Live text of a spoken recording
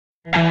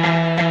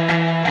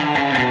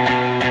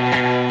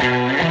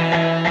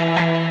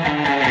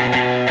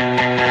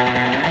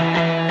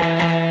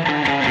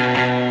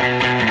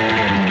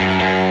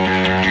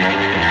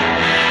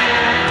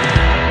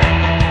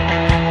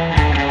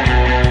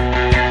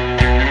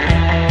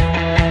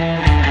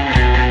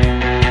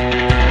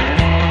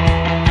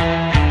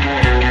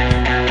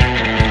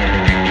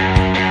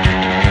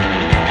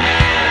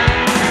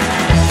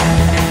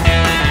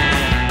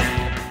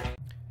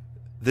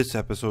This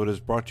episode is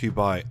brought to you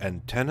by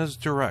Antennas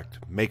Direct,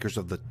 makers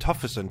of the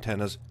toughest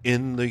antennas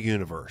in the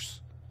universe.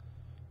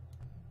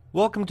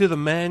 Welcome to the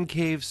Man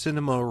Cave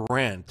Cinema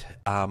Rant.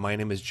 My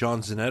name is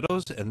John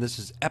Zanettos, and this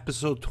is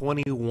episode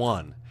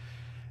 21.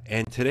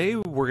 And today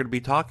we're going to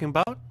be talking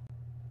about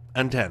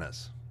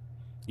antennas.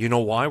 You know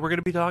why we're going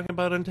to be talking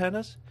about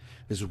antennas?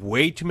 There's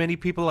way too many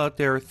people out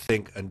there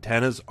think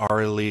antennas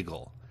are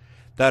illegal.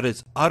 That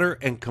is utter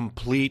and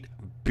complete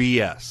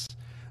BS.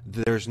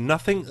 There's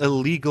nothing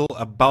illegal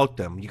about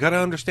them. You got to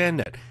understand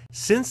that.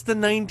 Since the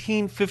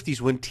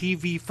 1950s, when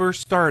TV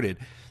first started,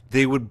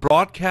 they would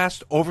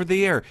broadcast over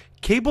the air.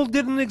 Cable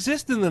didn't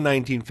exist in the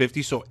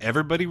 1950s, so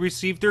everybody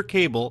received their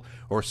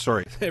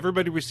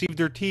everybody received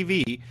their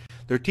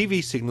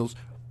TV signals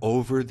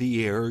over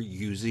the air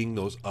using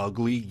those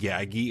ugly,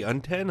 yaggy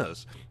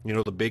antennas. You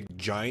know, the big,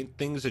 giant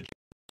things that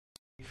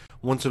you see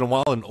once in a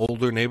while in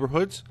older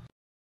neighborhoods.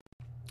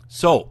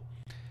 So,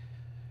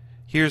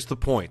 here's the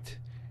point.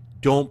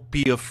 Don't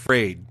be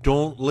afraid.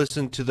 Don't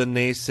listen to the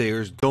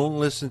naysayers. Don't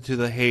listen to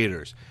the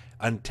haters.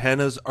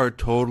 Antennas are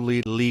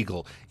totally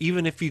legal.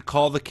 Even if you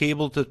call the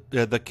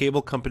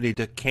cable company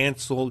to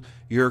cancel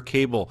your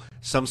cable,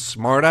 some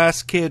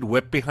smart-ass kid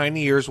whipped behind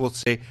the ears will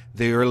say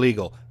they are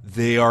legal.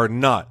 They are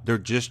not. They're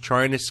just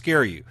trying to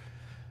scare you.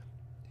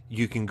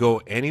 You can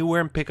go anywhere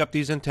and pick up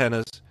these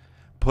antennas,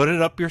 put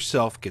it up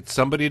yourself, get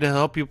somebody to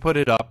help you put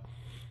it up,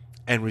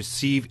 and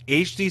receive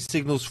HD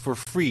signals for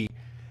free.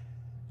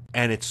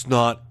 And it's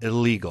not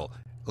illegal.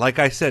 Like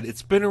I said,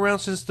 it's been around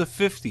since the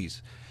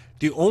 50s.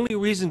 The only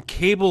reason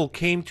cable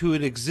came to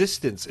an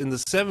existence in the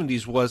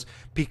 70s was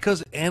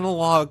because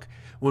analog,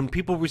 when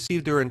people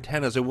received their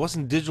antennas, it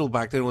wasn't digital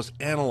back then, it was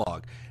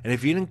analog. And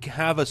if you didn't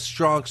have a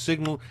strong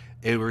signal,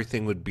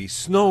 everything would be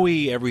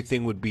snowy,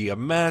 everything would be a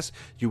mess,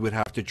 you would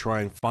have to try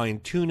and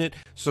fine-tune it.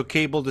 So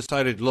cable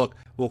decided, look,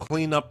 we'll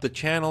clean up the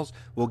channels,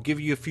 we'll give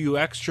you a few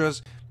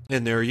extras,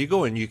 and there you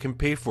go, and you can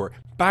pay for it.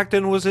 Back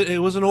then it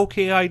was an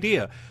okay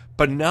idea.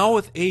 But now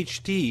with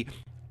HD,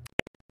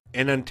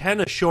 an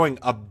antenna showing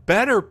a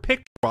better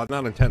picture, well,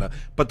 not antenna,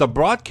 but the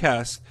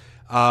broadcast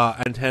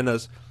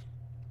antennas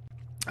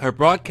are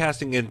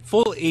broadcasting in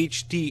full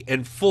HD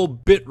and full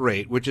bit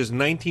rate, which is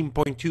 19.2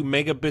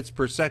 megabits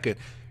per second.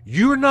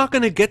 You're not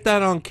going to get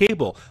that on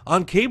cable.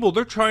 On cable,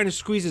 they're trying to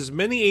squeeze as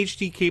many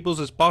HD cables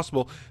as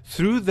possible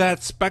through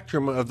that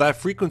spectrum of that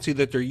frequency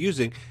that they're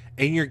using,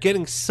 and you're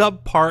getting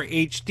subpar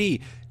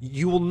HD.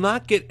 You will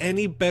not get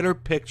any better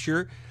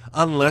picture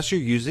unless you're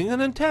using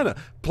an antenna.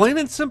 Plain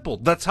and simple.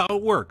 That's how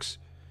it works.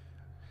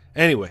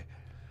 Anyway,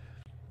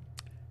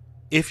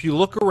 if you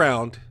look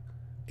around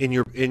in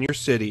your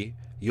city,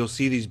 you'll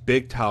see these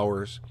big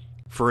towers.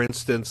 For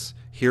instance,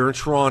 here in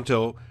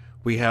Toronto,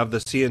 we have the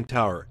CN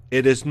Tower.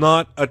 It is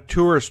not a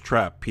tourist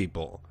trap,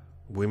 people.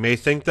 We may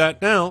think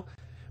that now,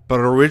 but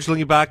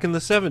originally back in the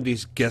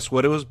 70s, guess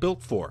what it was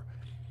built for?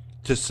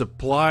 To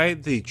supply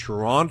the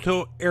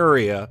Toronto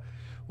area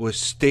with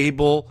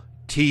stable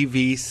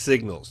TV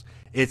signals.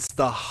 It's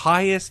the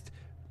highest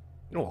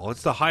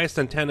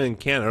antenna in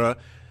Canada,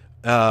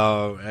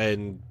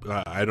 and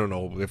I don't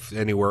know if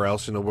anywhere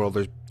else in the world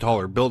there's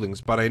taller buildings,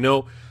 but I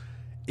know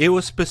it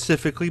was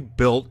specifically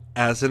built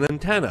as an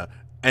antenna.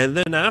 And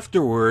then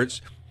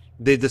afterwards,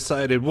 they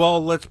decided,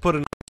 well, let's put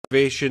an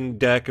observation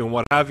deck and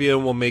what have you,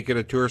 and we'll make it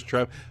a tourist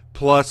trap,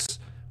 plus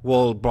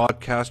we'll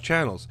broadcast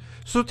channels.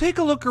 So take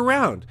a look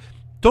around.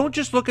 Don't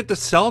just look at the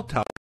cell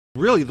tower.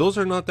 Really, those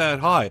are not that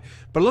high.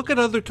 But look at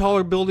other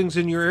taller buildings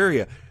in your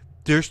area.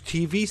 There's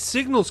TV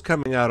signals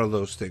coming out of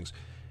those things.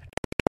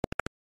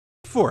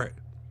 For it.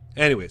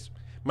 Anyways,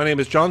 my name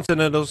is John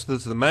Zanettos.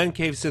 This is the Man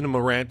Cave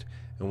Cinema Rant,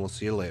 and we'll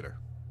see you later.